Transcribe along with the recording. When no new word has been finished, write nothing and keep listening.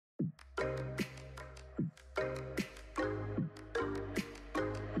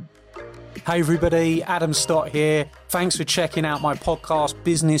Hey everybody, Adam Stott here. Thanks for checking out my podcast,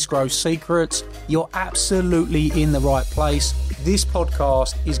 Business Growth Secrets. You're absolutely in the right place. This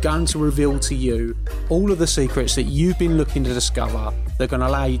podcast is going to reveal to you all of the secrets that you've been looking to discover. They're going to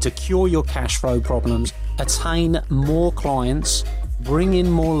allow you to cure your cash flow problems, attain more clients, bring in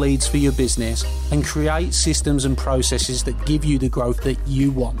more leads for your business, and create systems and processes that give you the growth that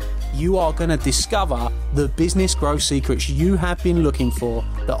you want. You are going to discover the business growth secrets you have been looking for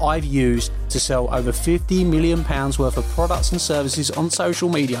that I've used to sell over £50 million worth of products and services on social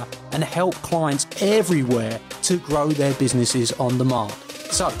media and help clients everywhere to grow their businesses on demand.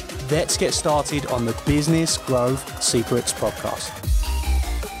 So let's get started on the Business Growth Secrets podcast.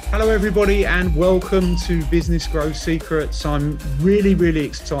 Hello everybody and welcome to Business Growth Secrets. I'm really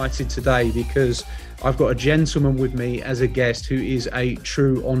excited today because I've got a gentleman with me as a guest who is a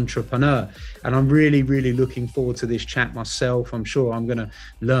true entrepreneur, and I'm really looking forward to this chat myself. I'm sure I'm going to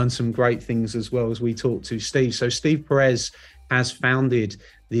learn some great things as well as we talk to Steve. So Steve Perez has founded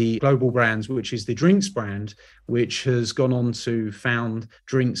the Global Brands, which is the drinks brand, which has gone on to found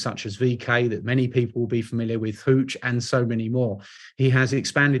drinks such as VK that many people will be familiar with, Hooch, and so many more. He has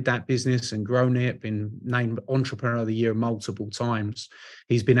expanded that business and grown it, been named Entrepreneur of the Year multiple times.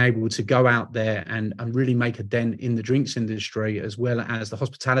 He's been able to go out there and really make a dent in the drinks industry as well as the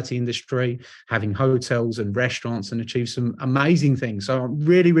hospitality industry, having hotels and restaurants, and achieve some amazing things. So I'm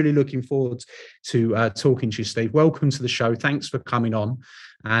really looking forward to talking to you, Steve. Welcome to the show. Thanks for coming on,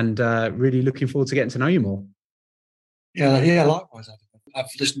 and really looking forward to getting to know you more. Yeah, likewise. I've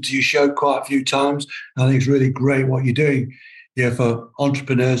listened to your show quite a few times. I think it's really great what you're doing here for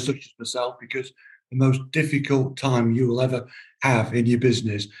entrepreneurs such as myself, because the most difficult time you will ever have in your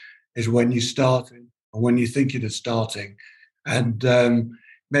business is when you're starting or when you're thinking of starting. And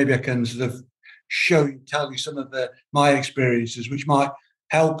maybe I can sort of tell you some of my experiences, which might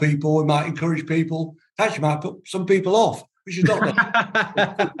help people, it might encourage people, actually might put some people off, which is not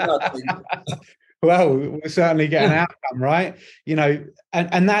bad thing. Well, we're certainly getting an outcome, right? You know,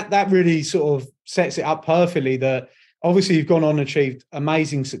 and that really sort of sets it up perfectly that obviously you've gone on and achieved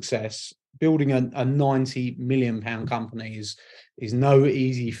amazing success. Building a £90 million company is no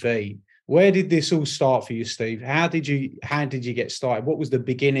easy feat. Where did this all start for you, Steve? How did you get started? What was the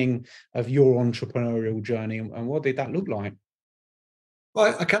beginning of your entrepreneurial journey, and what did that look like?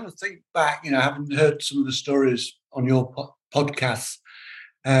 Well, I kind of think back, having heard some of the stories on your podcasts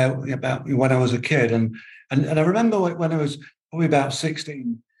about when I was a kid, and I remember when I was probably about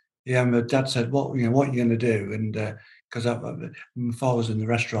 16. Yeah, my dad said, "What are you going to do?" And because my father was in the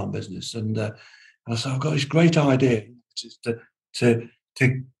restaurant business, and I said, "I've got this great idea, which is to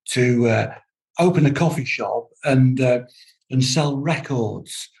open a coffee shop and sell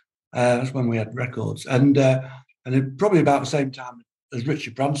records." That's when we had records, and it probably about the same time as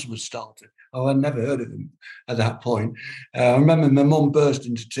Richard Branson was started. Oh, I'd never heard of him at that point. I remember my mum burst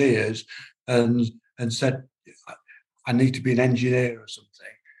into tears and said, "I need to be an engineer or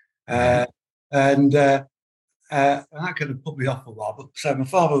something." And that kind of put me off a while. But so my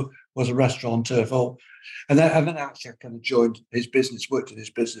father was a restaurateur, and then actually I kind of joined his business, worked in his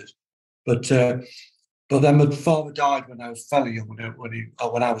business. But then my father died when I was fairly young,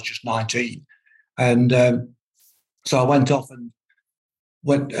 when I was just 19, and so I went off and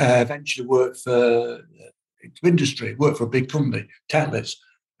eventually worked for industry, worked for a big company, Tetley's,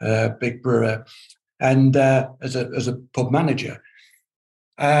 big brewer, and as a pub manager.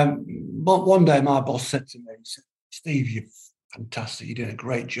 But one day my boss said to me, he said, "Steve, you're fantastic. You're doing a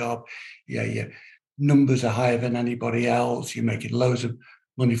great job. Yeah, your numbers are higher than anybody else. You're making loads of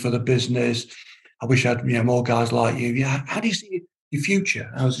money for the business. I wish I had more guys like you. Yeah, how do you see your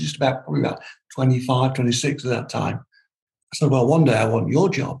future?" I was just probably about 25, 26 at that time. I said, "Well, one day I want your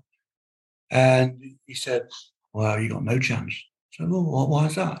job." And he said, "Well, you got no chance." I said, "Well, why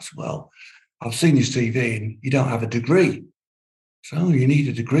is that?" I said, "Well, I've seen your CV and you don't have a degree." So, "Oh, you need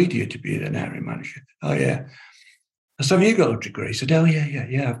a degree, do you, to be an area manager?" "Oh, yeah." I said, "Have you got a degree?" He said, "Oh,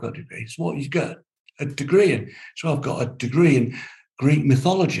 yeah, I've got a degree." So, "What you got?" "A degree in." So, "I've got a degree in Greek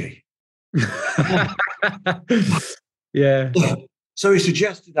mythology." Yeah. So he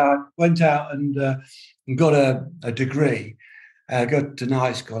suggested I went out and got a degree, go to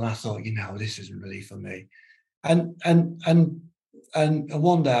night school, and I thought, this isn't really for me. And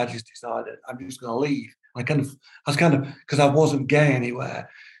one day I just decided I'm just going to leave. I was kind of because I wasn't going anywhere.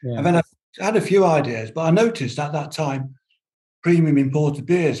 Yeah. And then I had a few ideas, but I noticed at that time premium imported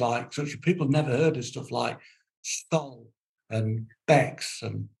beers, like such people never heard of stuff like Stoll and Beck's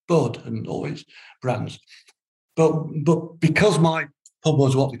and Bud and all these brands. But because my pub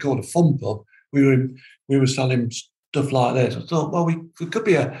was what they called a fun pub. We were selling stuff like this. I thought, well, we could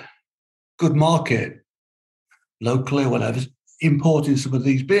be a good market locally or whatever, importing some of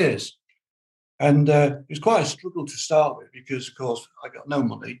these beers. And it was quite a struggle to start with because, of course, I got no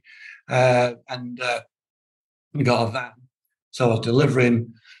money, and we got a van. So I was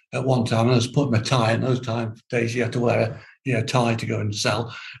delivering at one time, and I was putting my tie in. Those days you had to wear a tie to go and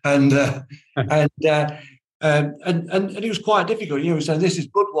sell, and it was quite difficult. You know, saying this is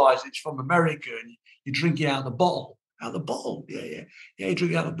Budweiser, it's from America, and you drink it out of the bottle. Yeah. You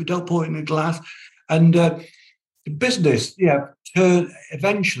drink it out. We don't pour it in a glass, and the business,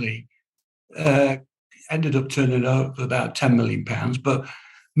 eventually ended up turning over about £10 million. But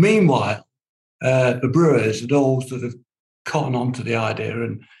meanwhile, the brewers had all sort of cotton on to the idea,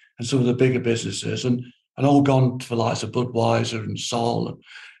 and some of the bigger businesses, and all gone for the likes of Budweiser and Sol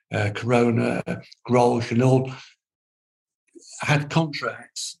and Corona, Grolsch, and all had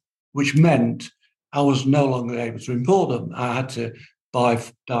contracts, which meant I was no longer able to import them. I had to buy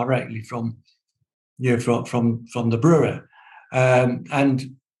directly from the brewer,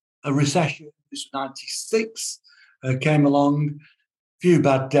 and a recession, this was 96, came along, few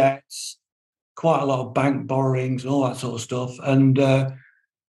bad debts, quite a lot of bank borrowings, all that sort of stuff. And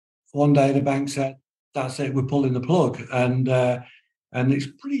one day the bank said, "That's it, we're pulling the plug." And it's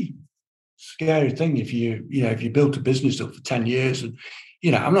a pretty scary thing if you built a business up for 10 years. And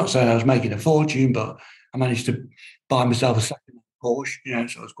I'm not saying I was making a fortune, but I managed to buy myself a second Porsche.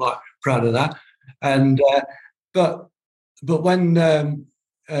 So I was quite proud of that. And but when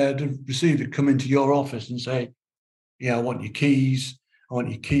the receiver come into your office and say, "I want your keys. I want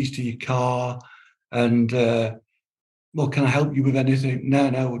your keys to your car, and well, can I help you with anything?"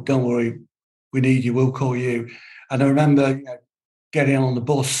 No, don't worry. We need you. We'll call you. And I remember getting on the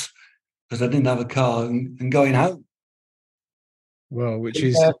bus because I didn't have a car and going home. Well, which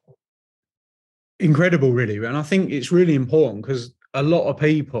is incredible, really. And I think it's really important because a lot of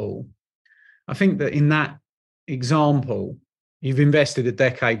people, I think that in that example, you've invested a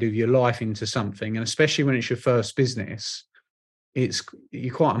decade of your life into something, and especially when it's your first business,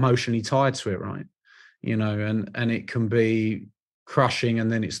 you're quite emotionally tied to it, right? And it can be crushing, and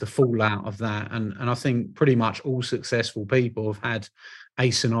then it's the fallout of that. And I think pretty much all successful people have had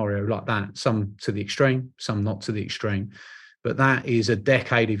a scenario like that, some to the extreme, some not to the extreme. But that is a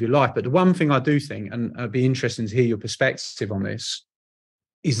decade of your life. But the one thing I do think, and it'd be interesting to hear your perspective on this,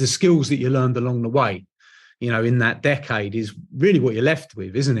 is the skills that you learned along the way. In that decade is really what you're left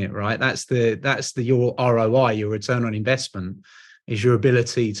with, isn't it? Right? That's your ROI, your return on investment, is your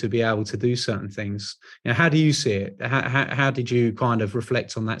ability to be able to do certain things. How do you see it? How did you kind of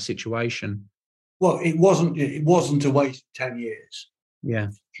reflect on that situation? Well, it wasn't a waste of 10 years. Yeah,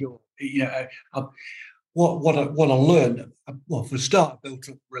 sure. What I learned, well, for a start, I built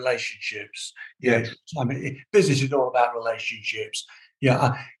up relationships. Yeah, I mean, business is all about relationships.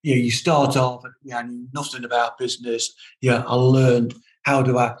 You start off and I knew nothing about business. I learned how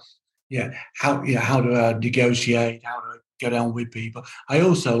do I negotiate, how to get on with people. I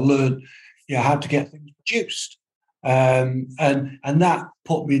also learned how to get things produced, and that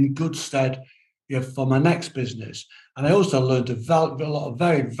put me in good stead for my next business. And I also learned a lot of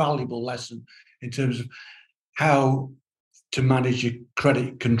very valuable lesson in terms of how to manage your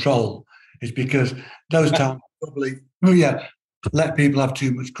credit control. Is because those times probably let people have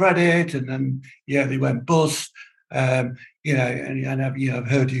too much credit, and then they went bust. And I've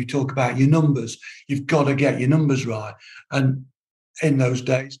heard you talk about your numbers. You've got to get your numbers right. And in those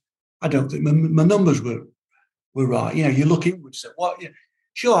days, I don't think my numbers were right. You look inwards, say, "What?"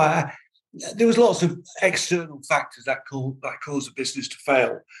 Sure, there was lots of external factors that caused the business to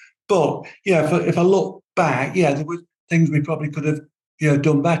fail. But if I look back, there were things we probably could have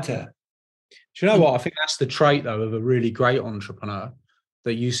done better. Do you know what? I think that's the trait, though, of a really great entrepreneur,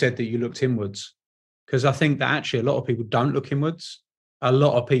 that you said that you looked inwards. Because I think that actually a lot of people don't look inwards. A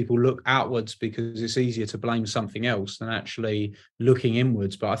lot of people look outwards because it's easier to blame something else than actually looking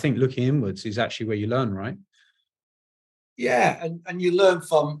inwards. But I think looking inwards is actually where you learn, right? Yeah, and you learn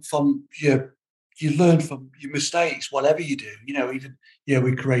from your mistakes, whatever you do. Even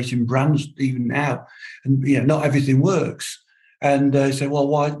we're creating brands even now, and not everything works. And say, well,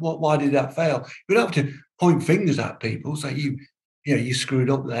 why did that fail? We don't have to point fingers at people. Say you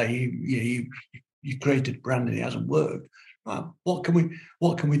screwed up there. You created a brand and it hasn't worked. Well, what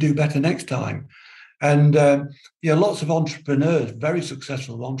can we do better next time? And lots of entrepreneurs, very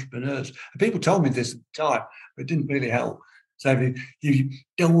successful entrepreneurs, and people told me this at the time, but it didn't really help. So you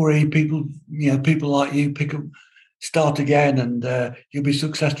don't worry, people like you pick up, start again, and you'll be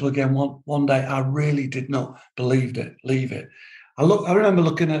successful again one day. I really did not leave it. I remember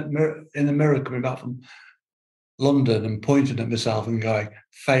looking in the mirror coming back from London and pointing at myself and going,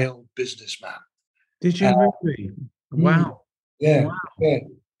 "Failed businessman." Did Uh, you really? mm, Wow. yeah, Wow. yeah.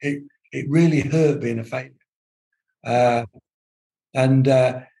 It really hurt being a failure, uh, and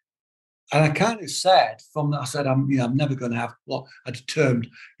I kind of said from that, I said, I'm never going to have what I termed,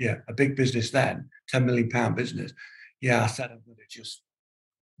 a big business then, £10 million business. Yeah, I said, I'm going to just,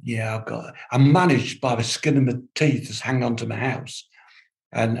 I'm managed by the skin of my teeth to hang on to my house.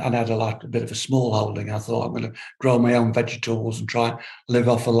 And I had a bit of a small holding. I thought I'm going to grow my own vegetables and try and live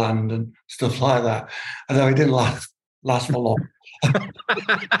off the land and stuff like that. And though it didn't last for long.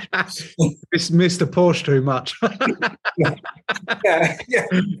 Mr. Porsche too much. yeah, yeah.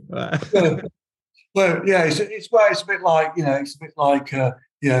 Well, yeah, it's a bit like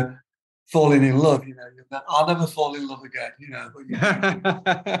falling in love. I'll never fall in love again.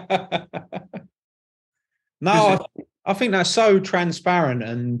 No, I think that's so transparent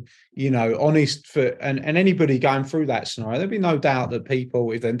and honest and anybody going through that scenario. There'd be no doubt that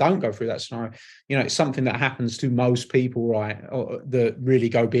people, if they don't go through that scenario, it's something that happens to most people, right? That really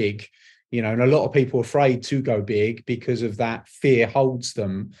go big, and a lot of people are afraid to go big because of that fear holds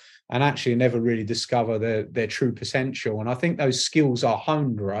them and actually never really discover their true potential. And I think those skills are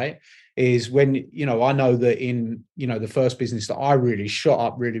honed, right? Is when, I know that in, the first business that I really shot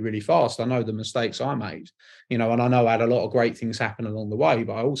up really, really fast, I know the mistakes I made, and I know I had a lot of great things happen along the way,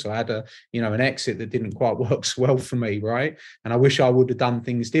 but I also had an exit that didn't quite work so well for me, right? And I wish I would have done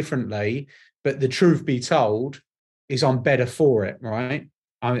things differently, but the truth be told is I'm better for it, right?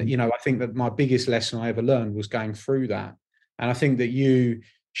 I think that my biggest lesson I ever learned was going through that. And I think that you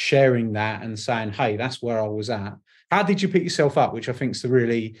sharing that and saying, hey, that's where I was at. How did you pick yourself up? Which I think is the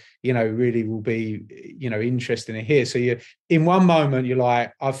really will be, interesting to hear. So you, in one moment, you're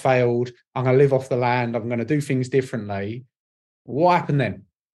like, I've failed. I'm going to live off the land. I'm going to do things differently. What happened then?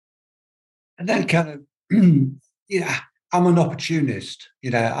 And then kind of, I'm an opportunist.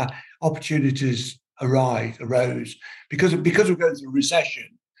 Opportunities arose because we're going through a recession.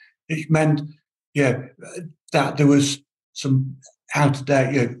 It meant, that there was some out of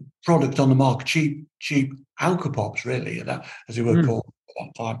date, product on the market, cheap alcopops, really, as they were called at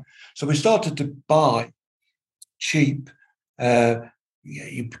that time. So we started to buy cheap.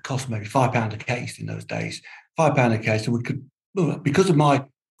 It cost maybe £5 a case in those days. £5 a case, and we could, because of my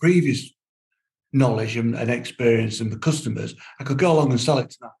previous knowledge and experience and the customers, I could go along and sell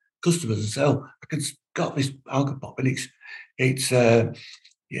it to my customers and say, "Oh, I got this alcopop, and it's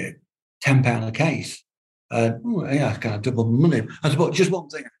 £10 a case." I kind of double the money. I suppose just one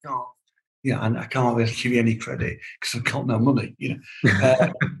thing I can't. And I can't really give you any credit because I've got no money.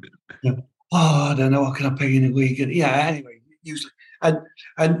 I don't know, what can I pay in a week? And anyway, usually,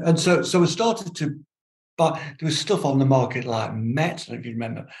 and so we started to, but there was stuff on the market like Met, if you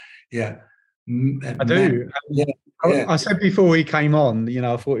remember. I do. I said before he came on,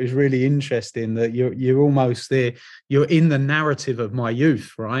 I thought it was really interesting that you're almost there. You're in the narrative of my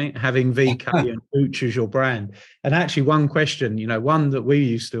youth, right? Having VK and Booch as your brand. And actually, one question, one that we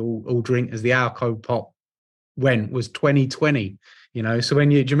used to all drink as the Alco Pop was 2020. So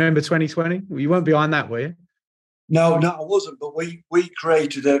do you remember 2020? You weren't behind that, were you? No, I wasn't. But we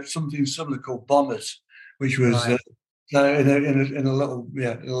created something similar called Bombers, which was in a little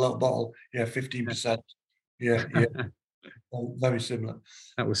bottle, 15%. Yeah. Very similar.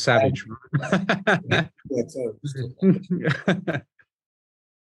 That was savage.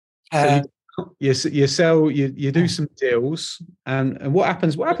 So you sell, you do some deals, and what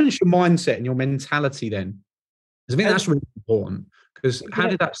happens? What happens to your mindset and your mentality then? Because I think that's really important. Because how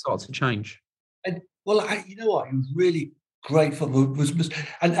did that start to change? Well, you know what? It was really grateful.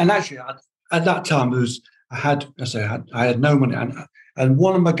 And actually, at that time, I had no money, and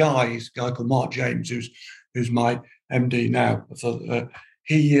one of my guys, a guy called Mark James, who's my MD now,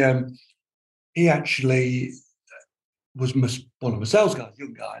 he actually was one of my sales guys,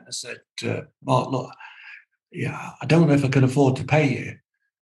 young guy, and I said, Mark, look, I don't know if I can afford to pay you,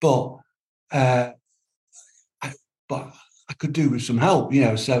 but I could do with some help,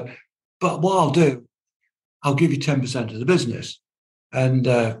 So, but what I'll do, I'll give you 10% of the business, and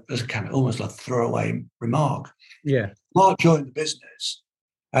as a kind of almost like a throwaway remark. Yeah, Mark joined the business,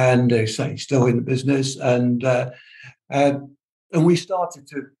 and he's still in the business, and we started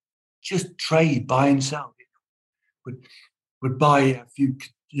to just trade, buy and sell. Would buy a few,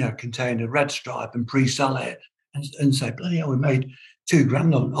 container red stripe and pre-sell it, and say, bloody hell, we made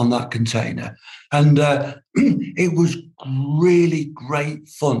 2,000 on that container. And it was really great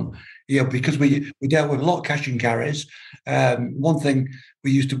fun, because we dealt with a lot of cash and carries. One thing,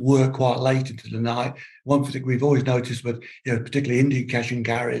 we used to work quite late into the night. One thing we've always noticed with, particularly Indian cash and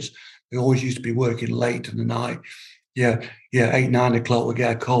carries, we always used to be working late in the night. 8, 9 o'clock, we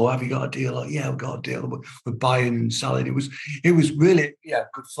get a call. Have you got a deal? Like, yeah, we've got a deal. We're buying and selling. It was really,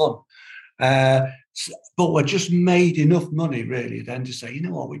 good fun. But we just made enough money really then to say, you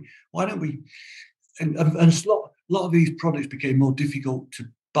know what, why don't we? And a lot of these products became more difficult to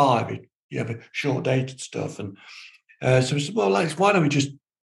buy. But you have a short dated stuff, and so we said, well, why don't we just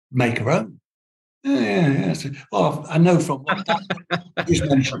make our own? Yeah. So, well, I know from what I just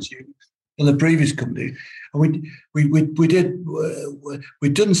mentioned to you in the previous company, and we'd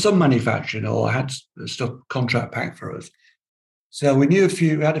done some manufacturing or had stuff contract packed for us. So we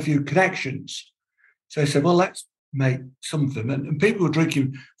had a few connections. So I said, well, let's make something. And people were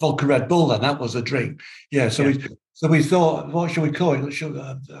drinking vodka Red Bull then. That was a drink. We thought, what should we call it? I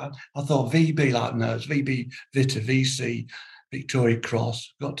thought VB, like those, VB Vita, VC, Victoria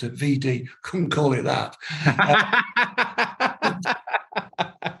Cross, got to VD, couldn't call it that.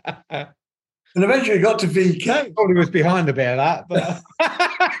 And eventually got to VK. Probably was behind a bit of that, but...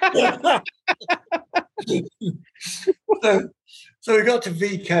 So we got to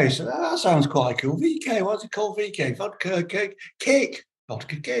VK. So that sounds quite cool. VK, what's it called? VK, vodka kick,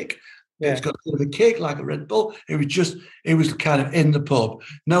 vodka kick. Yeah. It's got a bit of a kick like a Red Bull. It was kind of in the pub,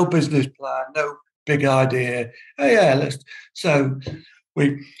 no business plan, no big idea. So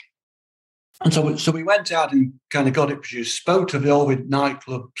we went out and kind of got it produced. Spoke to all the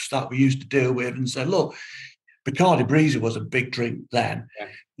nightclubs that we used to deal with, and said, look, Bacardi Breezer was a big drink then. Yeah.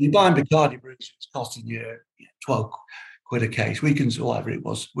 You buy Bacardi Breezer, it's costing you 12 quid a case. We can, whatever it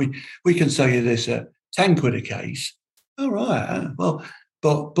was, we can sell you this at 10 quid a case. All right. Well,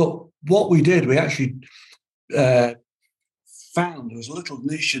 but what we did, we actually found there was a little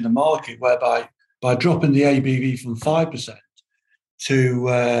niche in the market whereby by dropping the ABV from 5% to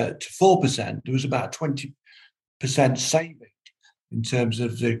 4%, there was about 20% saving in terms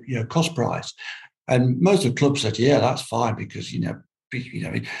of the cost price. And most of the clubs said, yeah, that's fine, because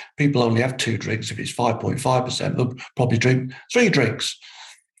people only have 2 drinks. If it's 5.5%, they'll probably drink 3 drinks,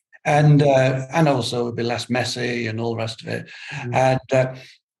 and also it'll be less messy and all the rest of it. Mm. And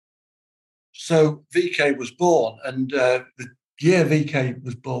so VK was born, and the year VK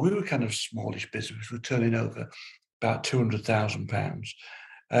was born, we were kind of a smallish business. We were turning over about £200,000.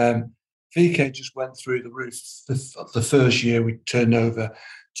 VK just went through the roof. The first year we turned over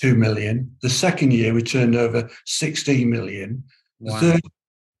 2 million. The second year we turned over 16 million. Wow. The third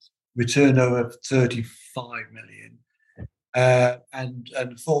we turned over 35 million. And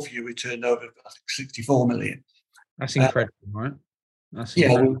the fourth year we turned over, I think, 64 million. That's incredible, right? That's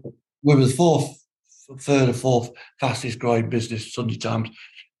incredible. We were the third or fourth fastest growing business, Sunday Times,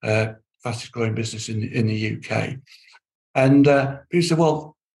 fastest growing business in the UK. And people said,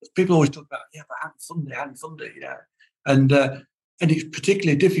 well, people always talk about, but hadn't funded it, and it's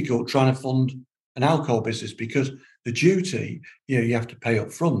particularly difficult trying to fund an alcohol business because the duty, you have to pay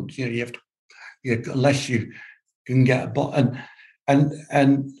up front. You have to, unless you can get a bot.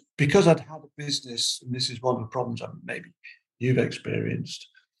 And because I'd had a business, and this is one of the problems maybe you've experienced,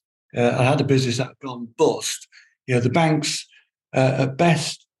 I had a business that had gone bust. The banks at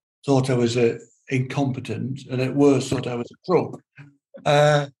best thought I was incompetent, and at worst thought I was a crook.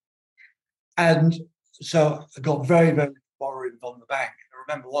 And so I got very, very borrowing from the bank. I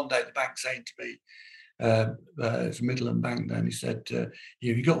remember one day the bank saying to me, it's a Midland Bank then, he said,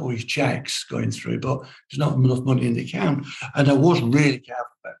 you've got all these checks going through, but there's not enough money in the account. And I wasn't really careful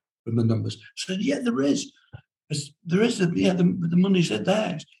with my numbers. So there is. There is, the money's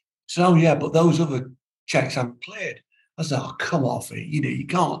there. So, but those other checks haven't cleared. I said, oh, come off it. You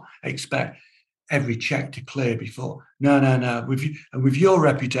can't expect every check to clear before. No. With your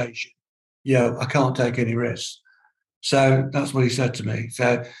reputation, I can't take any risks. So that's what he said to me.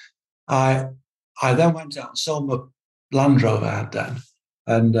 So I then went out and sold my Land Rover I had then,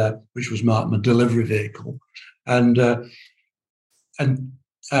 and which was my delivery vehicle, but I'd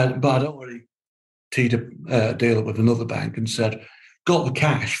already teed a deal with another bank and said, got the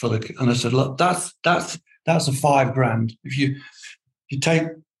cash for and I said, look, that's a $5,000. If you take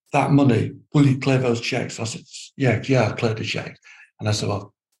that money, will you clear those checks? I said, yeah, I'll clear the checks. And I said,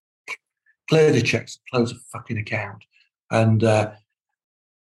 well, clear the checks, close the fucking account. And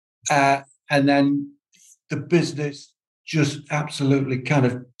then the business just absolutely kind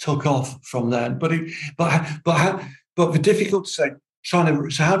of took off from there. But the difficult to say, so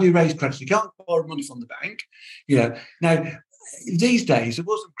how do you raise credit? You can't borrow money from the bank. Now, these days, it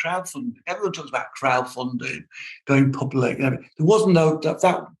wasn't crowdfunding. Everyone talks about crowdfunding, going public. There wasn't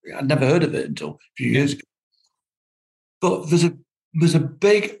that. I'd never heard of it until a few years ago. But there's a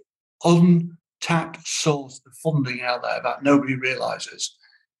big untapped source of funding out there that nobody realises,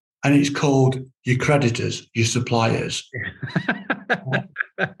 and it's called your creditors, your suppliers.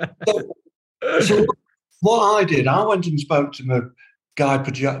 So what I did, I went and spoke to the guy,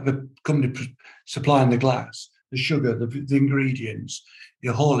 the company supplying the glass, the sugar, the ingredients,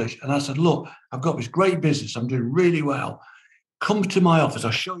 your haulage. And I said, look, I've got this great business. I'm doing really well. Come to my office.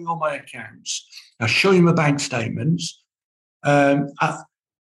 I'll show you all my accounts. I'll show you my bank statements.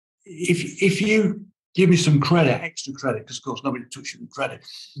 If you give me some credit, extra credit, because of course nobody touches with credit.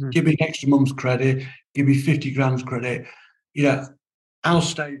 Give me an extra month's credit. Give me 50 grams credit. I'll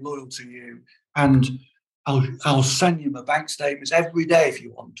stay loyal to you, and I'll send you my bank statements every day if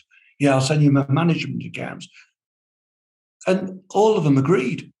you want. I'll send you my management accounts. And all of them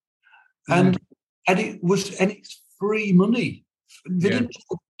agreed. And it's free money. They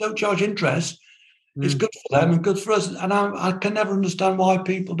don't charge interest. It's good for them and good for us. And I can never understand why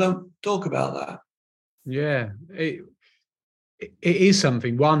people don't talk about that. Yeah. It is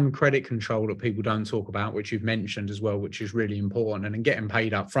something, one, credit control that people don't talk about, which you've mentioned as well, which is really important, and then getting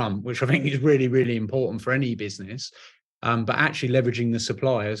paid up front, which I think is really, really important for any business. But actually leveraging the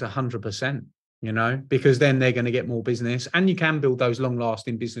suppliers 100%, because then they're going to get more business, and you can build those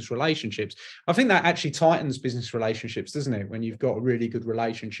long-lasting business relationships. I think that actually tightens business relationships, doesn't it? When you've got a really good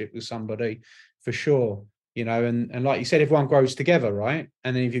relationship with somebody, for sure. And like you said, everyone grows together, right?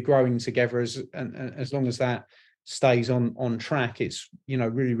 And then if you're growing together, as long as that stays on track, it's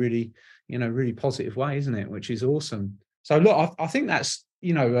really, really, really positive way, isn't it? Which is awesome. So look, I think that's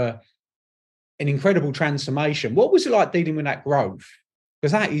an incredible transformation. What was it like dealing with that growth?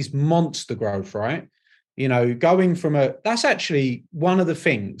 Because that is monster growth, right? Going from that's actually one of the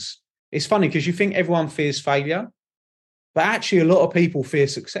things. It's funny because you think everyone fears failure, but actually a lot of people fear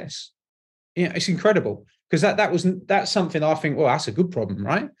success. It's incredible, because that's something I think, well, that's a good problem,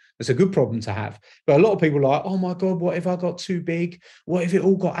 right? It's a good problem to have. But a lot of people are like, oh my God, what if I got too big? What if it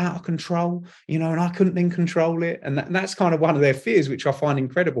all got out of control? And I couldn't then control it. And that's kind of one of their fears, which I find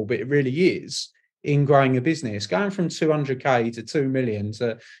incredible, but it really is in growing a business, going from 200K to 2 million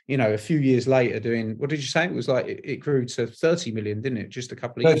to, a few years later doing, what did you say? It was like, it grew to 30 million, didn't it? Just a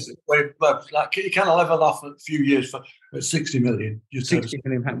couple of years. Well, like you kind of level off a few years at 60 million. 60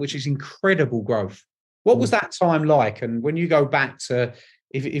 million, which is incredible growth. What was that time like? And when you go back to,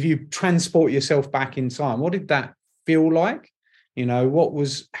 if you transport yourself back in time, what did that feel like?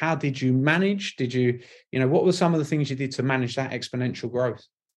 How did you manage? What were some of the things you did to manage that exponential growth?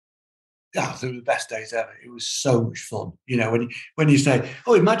 Yeah, they were the best days ever. It was so much fun. When you say,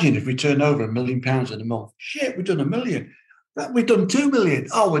 oh, imagine if we turned over £1 million in a month. Shit, we've done 1 million. We've done 2 million.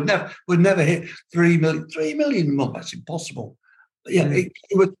 Oh, we'd never hit 3 million. 3 million a month. That's impossible. But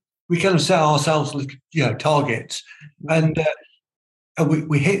we kind of set ourselves, targets, and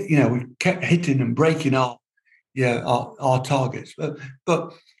we hit. We kept hitting and breaking our targets. But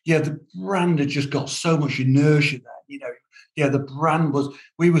the brand had just got so much inertia there. The brand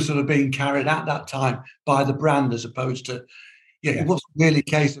we were sort of being carried at that time by the brand, as opposed to, it wasn't really a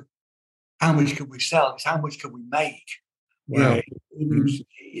case of how much can we sell, it's how much can we make. Wow.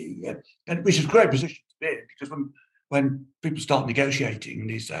 And which is a great position to be in, because when people start negotiating and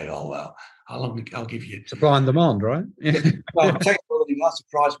they say, oh, well, how long I'll give you. Supply and demand, right? Well, technically, that's a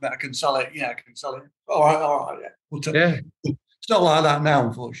price, but I can sell it. I can sell it. All right, yeah. We'll take it. It's not like that now,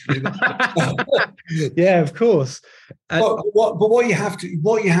 unfortunately. Yeah, of course. But what you have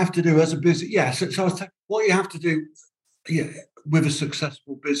to do as a business, So what you have to do, with a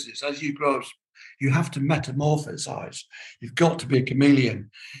successful business, as you grow, you have to metamorphosize. You've got to be a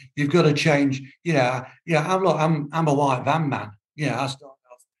chameleon. You've got to change. I'm a white van man. I started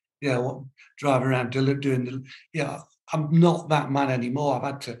off, driving around doing I'm not that man anymore. I've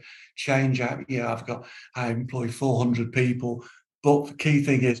had to change out. I employ 400 people, but the key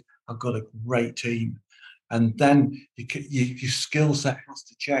thing is I've got a great team, and then your skill set has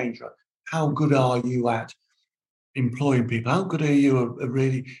to change. Right? How good are you at employing people? How good are you at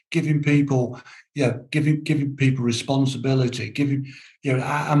really giving people, giving people responsibility?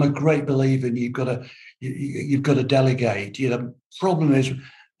 I'm a great believer in you've got to delegate. The problem is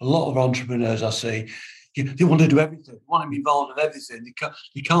a lot of entrepreneurs I see, they want to do everything. They want to be involved in everything.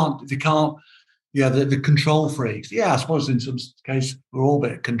 They can't. The control freaks. I suppose in some cases we're all a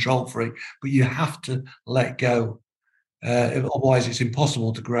bit control freak, but you have to let go. Otherwise, it's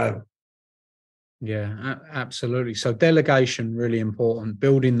impossible to grow. Yeah, absolutely. So delegation really important,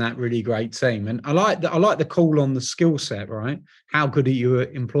 building that really great team. And I like the call on the skill set, right? How good are you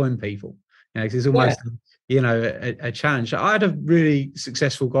at employing people? You know, 'cause it's Yeah. almost a challenge. I had a really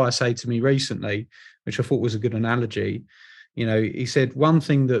successful guy say to me recently, which I thought was a good analogy. You know, he said one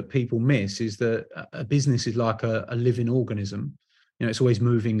thing that people miss is that a business is like a living organism. You know, it's always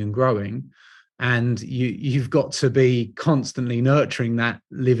moving and growing, and you've got to be constantly nurturing that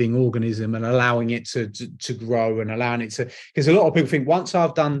living organism and allowing it to grow and allowing it to, because a lot of people think once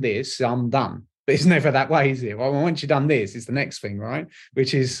I've done this, I'm done, but it's never that way, is it? Well, once you've done this, it's the next thing, right?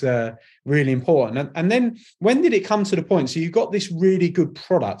 Which is really important. And then when did it come to the point? So you've got this really good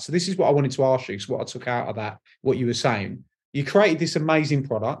product. So this is what I wanted to ask you, because what I took out of that, what you were saying, you created this amazing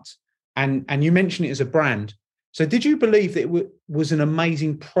product, and you mentioned it as a brand. So did you believe that it was an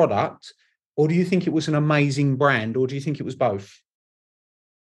amazing product, or do you think it was an amazing brand, or do you think it was both?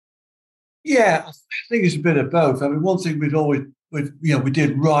 Yeah, I think it's a bit of both. I mean, one thing we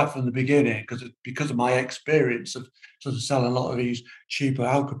did right from the beginning because of my experience of sort of selling a lot of these cheaper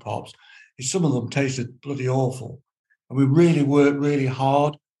alcopops, is some of them tasted bloody awful, and we really worked really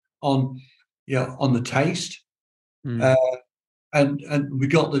hard on on the taste, Mm. uh, and we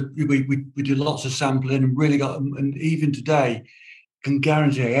did lots of sampling and really got, and even today can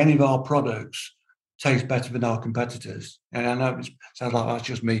guarantee any of our products taste better than our competitors. And I know it sounds like that's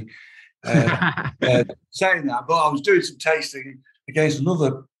just me uh, saying that, but I was doing some tasting against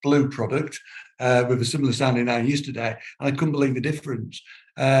another blue product with a similar sounding name yesterday, and I couldn't believe the difference.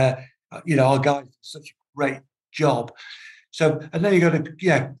 Our guys did such a great job. So, and then you got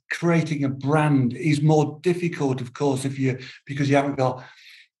to, creating a brand is more difficult, of course, because you haven't got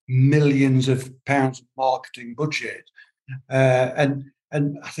millions of pounds of marketing budget. And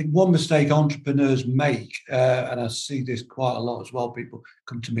I think one mistake entrepreneurs make, and I see this quite a lot as well. People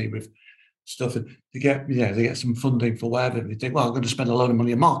come to me with stuff, and they get some funding for whatever. And they think, well, I'm going to spend a lot of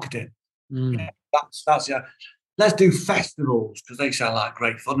money on marketing. Mm. That's let's do festivals because they sound like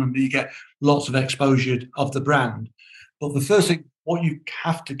great fun, and you get lots of exposure of the brand. But the first thing, what you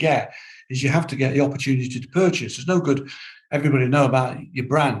have to get is you have to get the opportunity to purchase. There's no good everybody know about your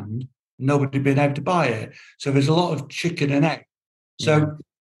brand, nobody being able to buy it. So there's a lot of chicken and egg. Yeah.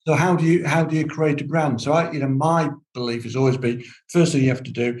 So how do you create a brand? So my belief has always been, first thing you have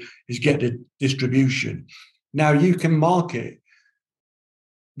to do is get the distribution. Now you can market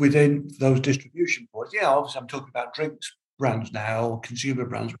within those distribution points. Yeah, obviously I'm talking about drinks brands now, or consumer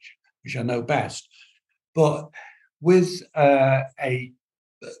brands, which I know best. But with a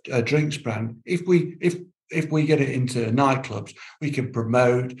drinks brand, if we get it into nightclubs, we can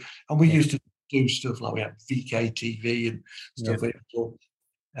promote, and we used to do stuff like we had VKTV and stuff.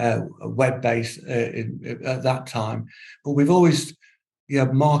 Web-based at that time, but we've always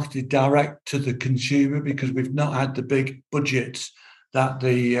marketed direct to the consumer because we've not had the big budgets that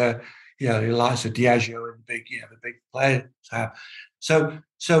the likes of Diageo and the big players have.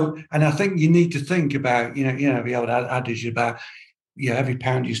 So, and I think you need to think about the old adage about every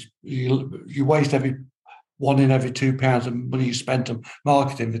pound you waste every one in every £2 of money you spent on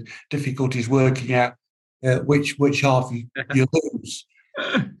marketing. The difficulty is working out which half you lose.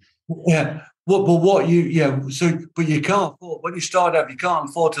 Yeah. But what but you can't afford, when you start out, you can't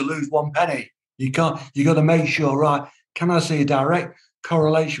afford to lose one penny. You got to make sure, right, can I see a direct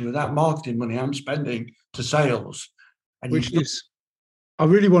correlation with that marketing money I'm spending to sales? And Which is, I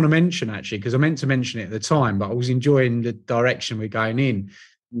really want to mention actually, because I meant to mention it at the time, but I was enjoying the direction we're going in,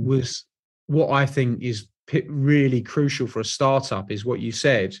 was what I think is really crucial for a startup is what you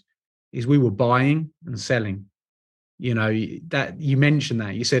said, is we were buying and selling. You know, that you mentioned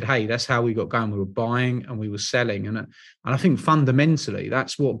that you said, hey, that's how we got going. We were buying and we were selling. And I think fundamentally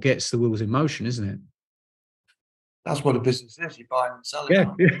that's what gets the wheels in motion, isn't it? That's what a business is. You're buying and selling.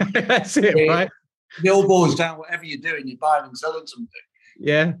 Yeah, that's it, right? It all boils down, whatever you're doing, you're buying and selling something.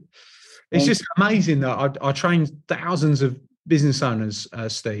 Yeah. It's just amazing that I trained thousands of business owners,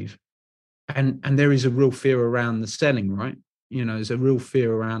 Steve, and there is a real fear around the selling, right? You know, there's a real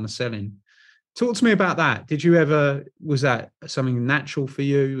fear around the selling. Talk to me about that. Was that something natural for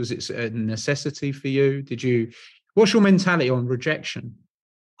you? Was it a necessity for you? What's your mentality on rejection?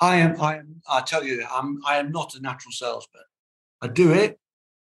 I tell you, I am not a natural salesman. I do it.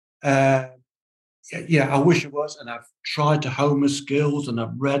 I wish I was, and I've tried to hone my skills, and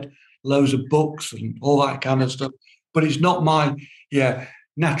I've read loads of books and all that kind of stuff. But it's not my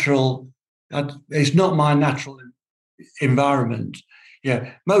natural. It's not my natural environment.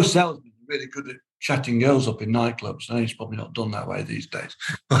 Yeah, most salesmen are really good at chatting girls up in nightclubs. I know it's probably not done that way these days.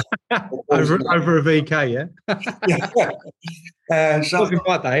 over a VK, yeah? Yeah. So Wasn't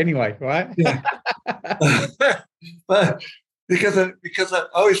quite that anyway, right? yeah. But because I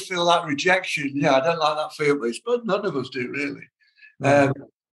always feel that rejection. Yeah, I don't like that feeling, but none of us do really. Right.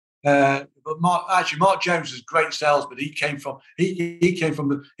 But Mark Jones is a great salesman. He came from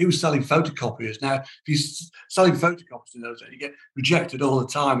he was selling photocopiers. Now, if he's selling photocopiers in those days, you get rejected all the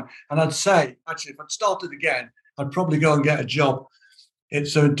time. And I'd say, actually, if I'd started again, I'd probably go and get a job in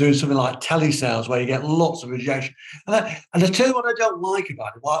doing something like telesales where you get lots of rejection. And I tell you what I don't like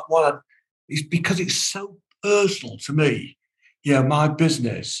about it. It's because it's so personal to me. Yeah, my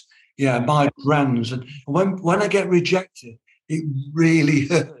business. Yeah, my brands. And when I get rejected, it really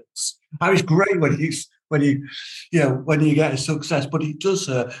hurts. And it's great when you get a success, but it does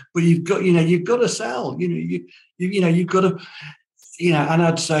hurt. But you've got to sell. You've got to, and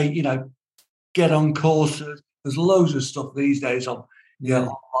I'd say, get on courses. There's loads of stuff these days on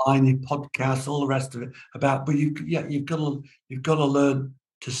online, your podcasts, all the rest of it about. But you've got to learn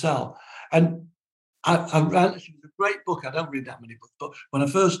to sell. And I read a great book. I don't read that many books, but when I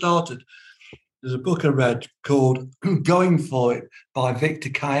first started, there's a book I read called Going For It by Victor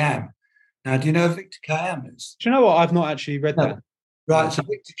Kiam. Now, do you know who Victor Kiam is? Do you know what? I've not actually read that. Right. So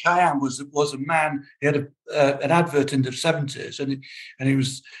Victor Kiam was a man. He had an advert in the 70s, and he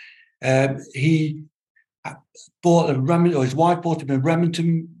was he bought a Remington, or his wife bought him a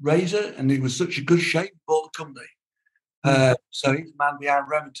Remington razor, and he was such a good shape. He bought the company. So he's the man behind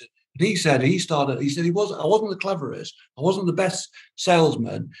Remington. And he said I wasn't the cleverest, I wasn't the best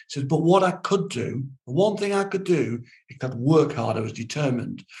salesman. He said, but what I could do, the one thing I could do, I could work hard. I was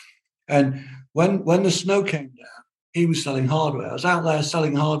determined. And when the snow came down, he was selling hardware. I was out there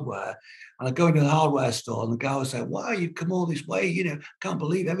selling hardware, and I go into the hardware store, and the guy would say, "Wow, you've come all this way. Can't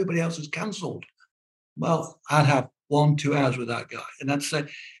believe everybody else has cancelled." Well, I'd have 1-2 hours with that guy, and I'd say,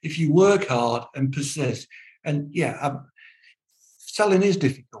 if you work hard and persist, and selling is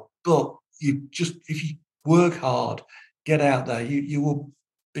difficult. But if you work hard, get out there, you will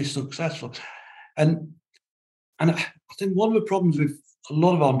be successful. And I think one of the problems with a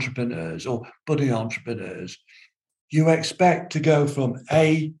lot of entrepreneurs or budding entrepreneurs, you expect to go from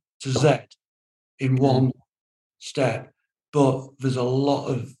A to Z in one step, but there's a lot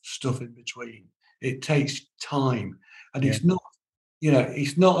of stuff in between. It takes time, and it's not,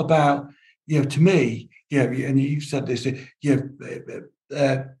 it's not about, to me, and you've said this,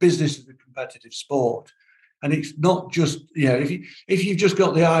 business is a competitive sport, and it's not just if you've just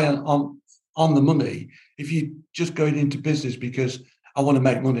got the eye on the money, if you're just going into business because I want to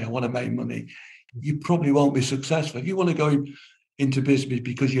make money, you probably won't be successful. If you want to go into business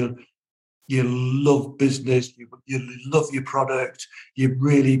because you love business, you love your product, you're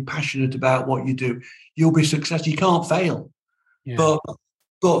really passionate about what you do, you'll be successful. You can't fail. Yeah.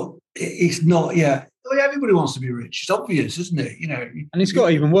 But it's not. Yeah, everybody wants to be rich. It's obvious, isn't it? And it's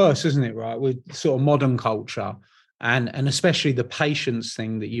got even worse, isn't it? Right, with sort of modern culture, and especially the patience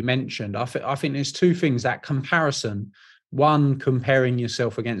thing that you mentioned. I think there's two things: that comparison. One, comparing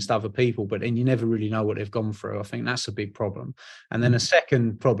yourself against other people, but then you never really know what they've gone through. I think that's a big problem. And then a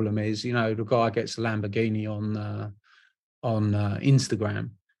second problem is, the guy gets a Lamborghini on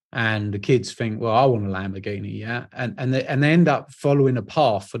Instagram, and the kids think, well, I want a Lamborghini, yeah, and they end up following a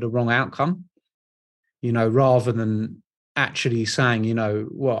path for the wrong outcome, rather than actually saying,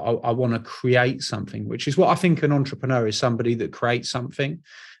 well, I want to create something, which is what I think an entrepreneur is: somebody that creates something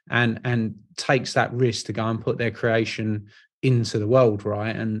and takes that risk to go and put their creation into the world,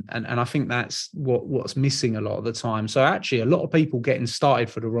 right? And I think that's what's missing a lot of the time. So actually, a lot of people getting started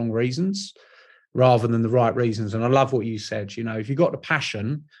for the wrong reasons rather than the right reasons. And I love what you said. If you've got the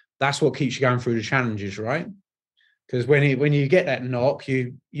passion, that's what keeps you going through the challenges, right? Because when you get that knock,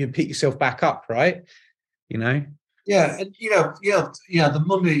 you pick yourself back up, right? Yeah, and the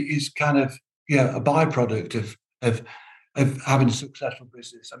money is kind of a byproduct of having a successful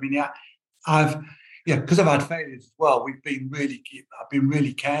business. I mean, because I've had failures as well. I've been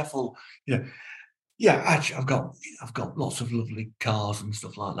really careful. Actually, I've got lots of lovely cars and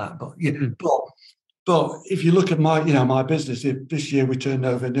stuff like that. But if you look at my business, this year we turned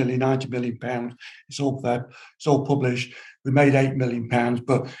over nearly £90 million. It's all published. We made £8 million,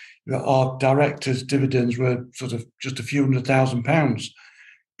 but our directors' dividends were sort of just a few £100,000.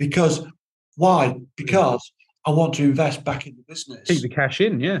 Because why? Because I want to invest back in the business. Keep the cash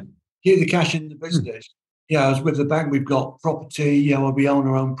in, yeah. Keep the cash in the business. Yeah, as with the bank, we've got property. Where we own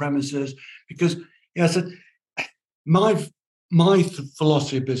our own premises. Because I said, my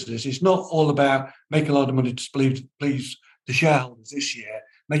philosophy of business is not all about make a lot of money to please the shareholders this year,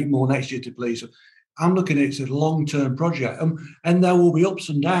 make more next year to please them. I'm looking at it as a long-term project, and there will be ups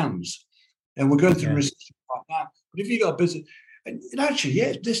and downs, and we're going through a recession right now. But if you've got a business, and actually,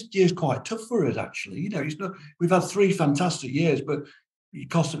 yeah, this year's quite tough for us. Actually, it's not. We've had 3 fantastic years, but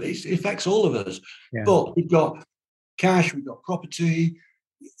it affects all of us. Yeah. But we've got cash, we've got property.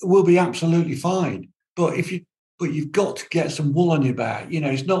 We'll be absolutely fine. But you've got to get some wool on your back.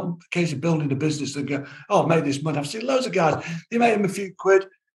 It's not a case of building a business and go, oh, I made this money. I've seen loads of guys. They made them a few quid.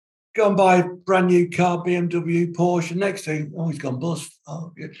 Go and buy a brand new car, BMW, Porsche. Next thing, he's gone bust.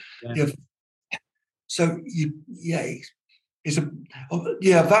 Oh, yeah. So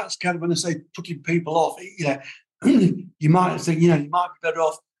that's kind of when I say putting people off. You might think, you might be better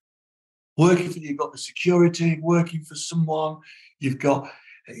off working for. You've got the security, working for someone. You've got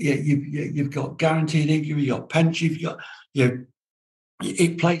guaranteed income. You've got pension. You've got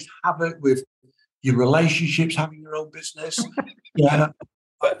it plays havoc with your relationships. Having your own business.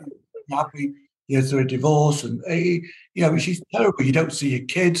 Happy through a divorce, and which is terrible. You don't see your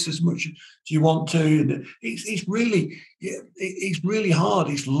kids as much as you want to, and it's really hard.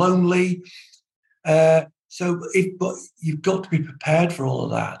 It's lonely. But you've got to be prepared for all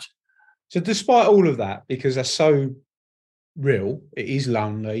of that. So despite all of that, because they're so real, it is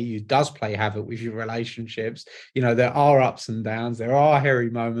lonely. It does play havoc with your relationships. There are ups and downs. There are hairy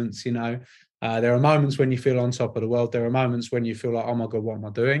moments. There are moments when you feel on top of the world. There are moments when you feel like, oh my God, what am I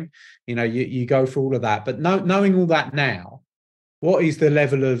doing? You go through all of that. But knowing all that now, what is the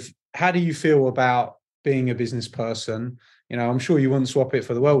level of, how do you feel about being a business person? I'm sure you wouldn't swap it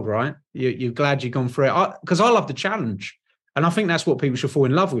for the world, right? You're glad you've gone through it. Because I love the challenge. And I think that's what people should fall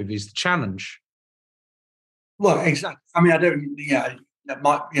in love with, is the challenge. Well, exactly. I mean, I don't,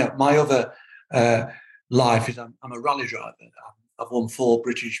 my other life is I'm a rally driver. I've won 4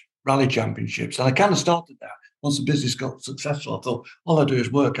 British rally championships, and I kind of started that. Once the business got successful, I thought, all I do is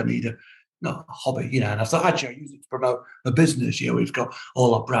work. I need a hobby, and I thought, actually, I use it to promote a business. We've got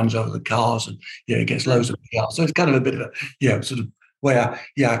all our brands over the cars, and it gets loads of PR. So it's kind of a bit of a sort of way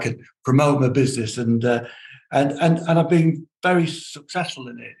I could promote my business, and I've been very successful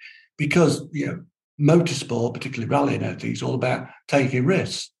in it because motorsport, particularly rallying, I think, is all about taking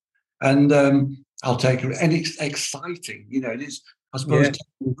risks, and I'll take it, and it's exciting. It is. I suppose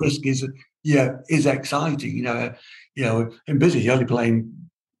taking risk is exciting. In business, you're only playing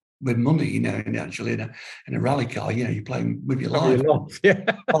with money. And actually, in a rally car, you're playing with your life. Yeah.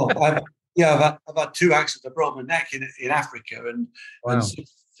 I've had 2 accidents. I broke my neck in Africa, and 6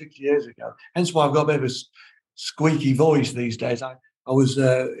 years ago. Hence why I've got a bit of a squeaky voice these days. I was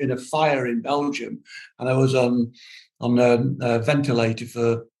in a fire in Belgium, and I was on a ventilator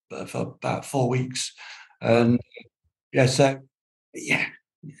for about 4 weeks, and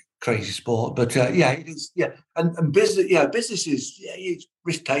crazy sport, but it is. And business is it's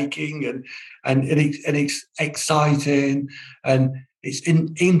risk taking and it's exciting, and it's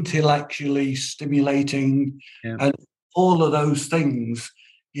intellectually stimulating, and all of those things.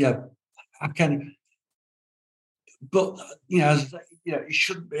 I can. But as I say, it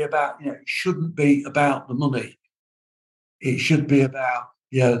shouldn't be about the money. It should be about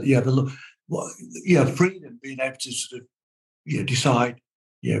freedom, being able to sort of decide.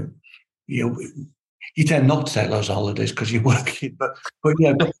 You tend not to take those holidays because you're working, but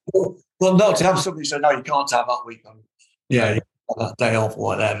not to have somebody say, no, you can't have that weekend. You have that day off,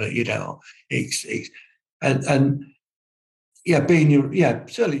 whatever. It's being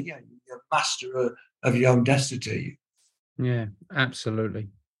certainly you're master of your own destiny. Yeah, absolutely.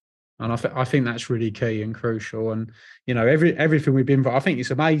 And I think that's really key and crucial. And, everything we've been, I think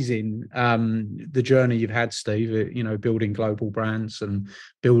it's amazing, the journey you've had, Steve, building global brands and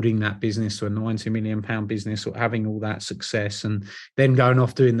building that business to a £90 million business, or having all that success, and then going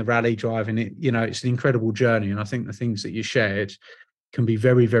off doing the rally driving it. It's an incredible journey. And I think the things that you shared can be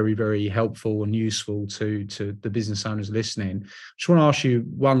very, very, very helpful and useful to the business owners listening. I just want to ask you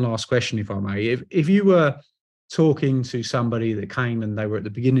one last question, if I may. If you were talking to somebody that came and they were at the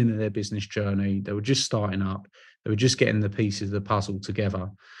beginning of their business journey, they were just starting up, they were just getting the pieces of the puzzle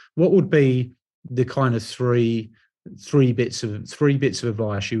together, what would be the kind of three bits of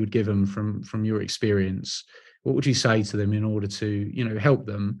advice you would give them from your experience? What would you say to them in order to help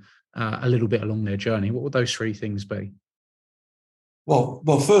them a little bit along their journey? What would those 3 things be? Well,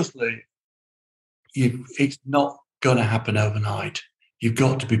 firstly, it's not going to happen overnight. You've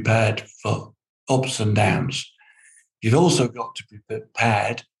got to be prepared for ups and downs. You've also got to be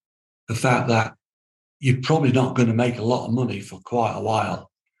prepared for the fact that you're probably not going to make a lot of money for quite a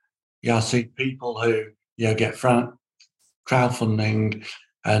while. I see people who get crowdfunding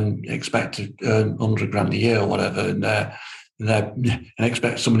and expect to earn 100 grand a year or whatever, and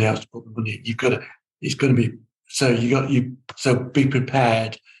expect somebody else to put the money in. You've got to it's going to be, so be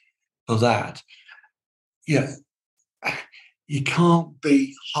prepared for that. Yeah. You can't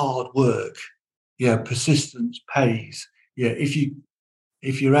beat hard work. Yeah. Persistence pays. Yeah. If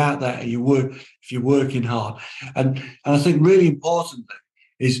you're out there and if you're working hard. And I think really importantly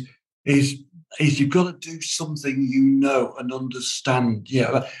is you've got to do something you know and understand.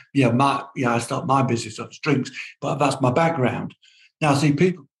 I start my business off drinks, but that's my background. Now, I see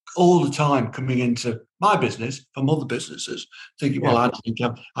people all the time coming into my business from other businesses, thinking, well,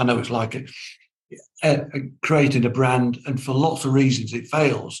 I know it's like creating a brand, and for lots of reasons it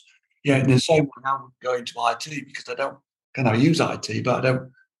fails. Yeah, in the same way I would go into IT because I use IT, but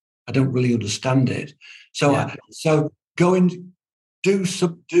I don't really understand it. So so go and do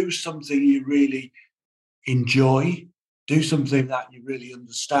something you really enjoy, do something that you really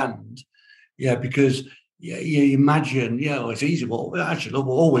understand. Yeah, because you imagine, it's easy. Well, actually,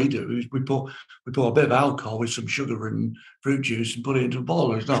 all we do is we put a bit of alcohol with some sugar and fruit juice and put it into a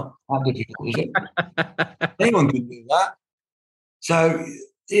boiler. It's not that difficult, is it? Anyone can do that. So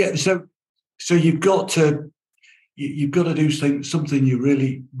you've got to do something you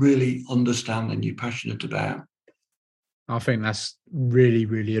really, really understand and you're passionate about. I think that's really,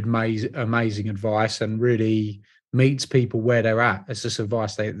 really amazing advice, and really meets people where they're at. It's just the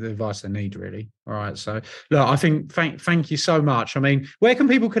advice they need, really. All right. So look, I think thank you so much. I mean, where can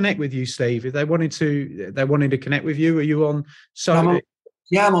people connect with you, Steve? If they wanted to connect with you, are you on? I'm on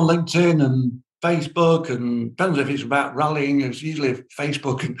LinkedIn and Facebook, and depends if it's about rallying. It's usually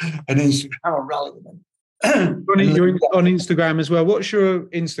Facebook and Instagram or rallying. You're on Instagram as well. What's your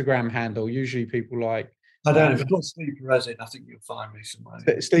Instagram handle? Usually people like. I don't know. If you've got Steve Perez in, I think you'll find me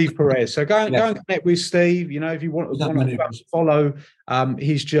somewhere. Steve Perez. So go and connect with Steve. If you want to follow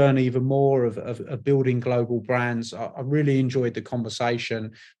his journey even more of building global brands. I really enjoyed the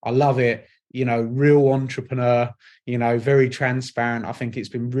conversation. I love it. Real entrepreneur, very transparent. I think it's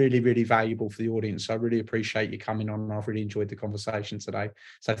been really, really valuable for the audience. So I really appreciate you coming on. I've really enjoyed the conversation today.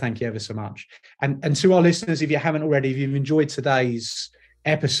 So thank you ever so much. And to our listeners, if you haven't already, if you've enjoyed today's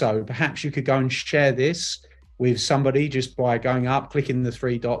episode, perhaps you could go and share this with somebody just by going up, clicking the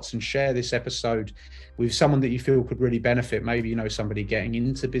 3 dots, and share this episode with someone that you feel could really benefit. Maybe somebody getting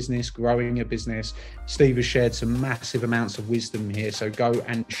into business, growing a business. Steve has shared some massive amounts of wisdom here, so go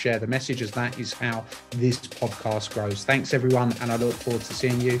and share the message, as that is how this podcast grows. Thanks everyone, and I look forward to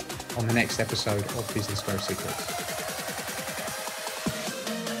seeing you on the next episode of Business Growth Secrets.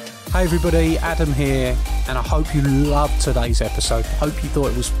 Hey everybody, Adam here, and I hope you loved today's episode. I hope you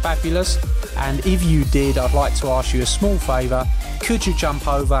thought it was fabulous, and if you did, I'd like to ask you a small favour. Could you jump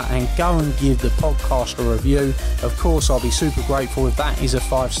over and go and give the podcast a review? Of course, I'll be super grateful if that is a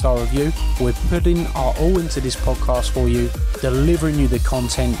 5-star review. We're putting our all into this podcast for you, delivering you the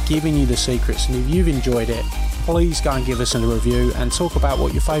content, giving you the secrets, and if you've enjoyed it, please go and give us a review and talk about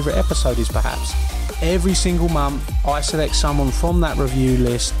what your favourite episode is perhaps. Every single month, I select someone from that review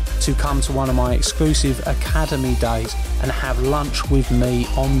list to come to one of my exclusive Academy days and have lunch with me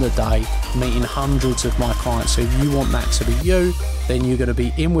on the day, meeting hundreds of my clients. So if you want that to be you, then you're going to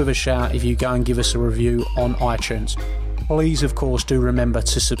be in with a shout if you go and give us a review on iTunes. Please, of course, do remember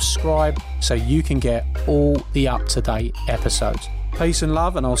to subscribe so you can get all the up-to-date episodes. Peace and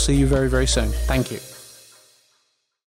love, and I'll see you very, very soon. Thank you.